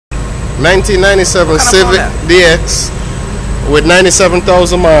1997 Civic DX with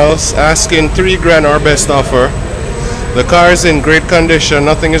 97,000 miles, asking 3 grand our best offer. The car is in great condition,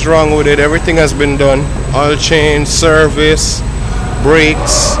 nothing is wrong with it, everything has been done. Oil change, service,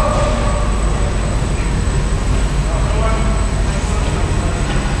 brakes.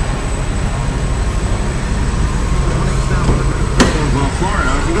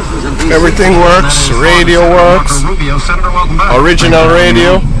 Everything works, radio works, original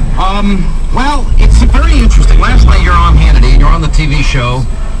radio. Well, it's very interesting. Last night you're on Hannity, you're on the TV show,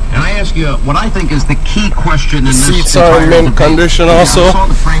 and I ask you what I think is the key question in this. Seats are in mint condition also. I saw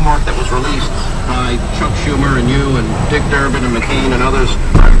the framework that was released by Chuck Schumer and you and Dick Durbin and McCain and others.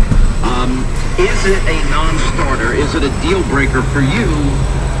 Is it a non-starter? Is it a deal breaker for you,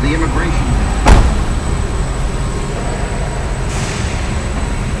 the immigration?